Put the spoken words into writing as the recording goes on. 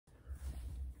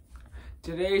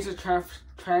Today is a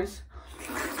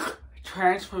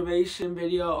transformation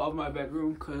video of my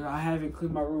bedroom because I haven't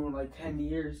cleaned my room in like 10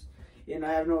 years and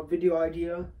I have no video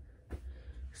idea.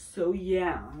 So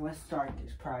yeah, let's start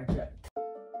this project.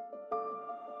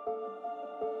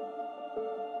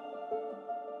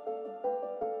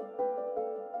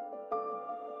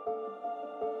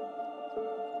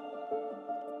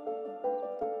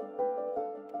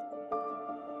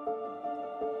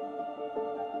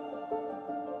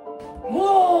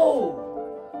 Whoa!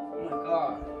 Oh my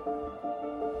god.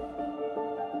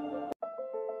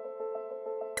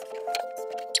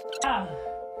 Ah.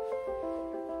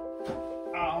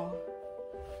 Ow.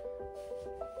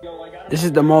 This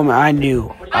is the moment I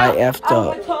knew I effed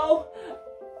up. My toe.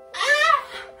 Ah.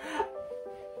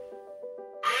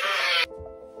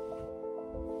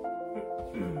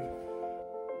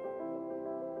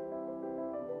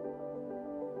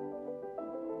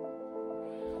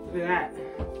 Look at that.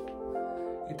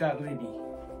 Get that lady.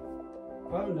 Do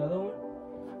I have another one?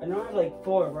 I know I have like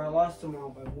 4, but I lost them all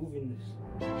by moving this.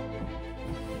 Oh,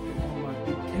 my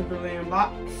big Timberland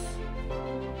box.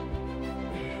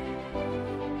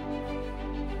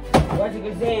 Watch it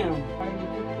go down.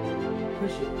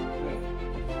 Push it. Okay.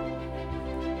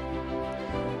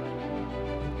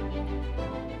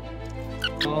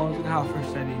 Oh, look how fresh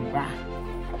that is. Wow.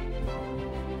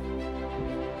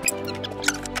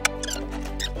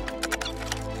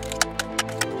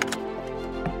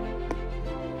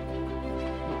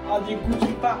 The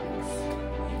Gucci box.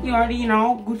 You already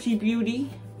know, Gucci beauty.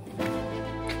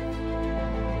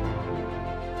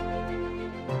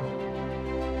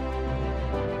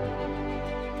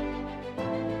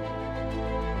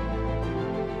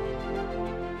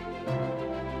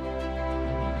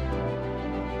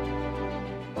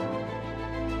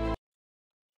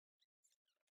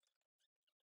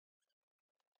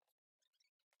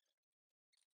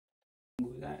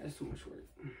 That's so much work.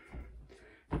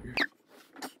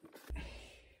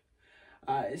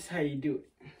 This is how you do it.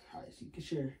 Alright, so you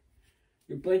get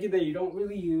your blanket that you don't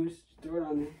really use, just throw it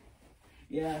on there.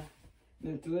 Yeah.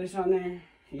 Then throw this on there.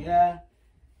 Yeah.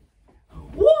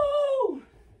 Whoa!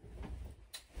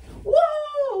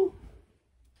 Whoa!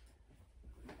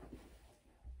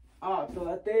 Oh, throw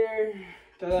that there.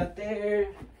 Throw that there.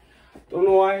 Don't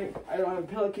know why I don't have a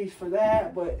pillowcase for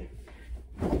that, but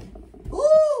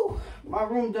ooh! My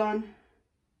room done.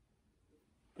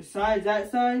 Besides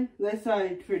that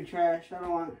side's pretty trash. I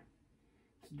don't want to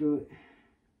do it.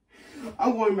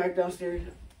 I'm going back downstairs.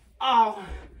 Oh,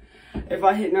 if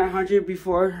I hit 900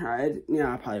 before, I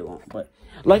probably won't. But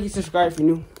like and subscribe if you're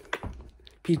new.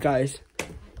 Peace, guys.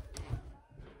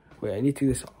 Wait, I need to take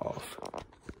this off.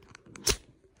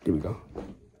 There we go.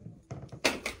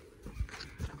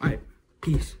 All right,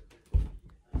 peace.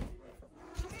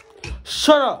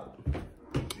 Shut up!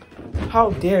 How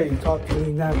dare you talk to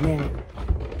me in that manner?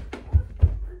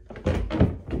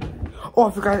 Oh,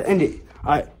 I forgot to end it.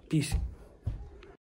 Alright, peace.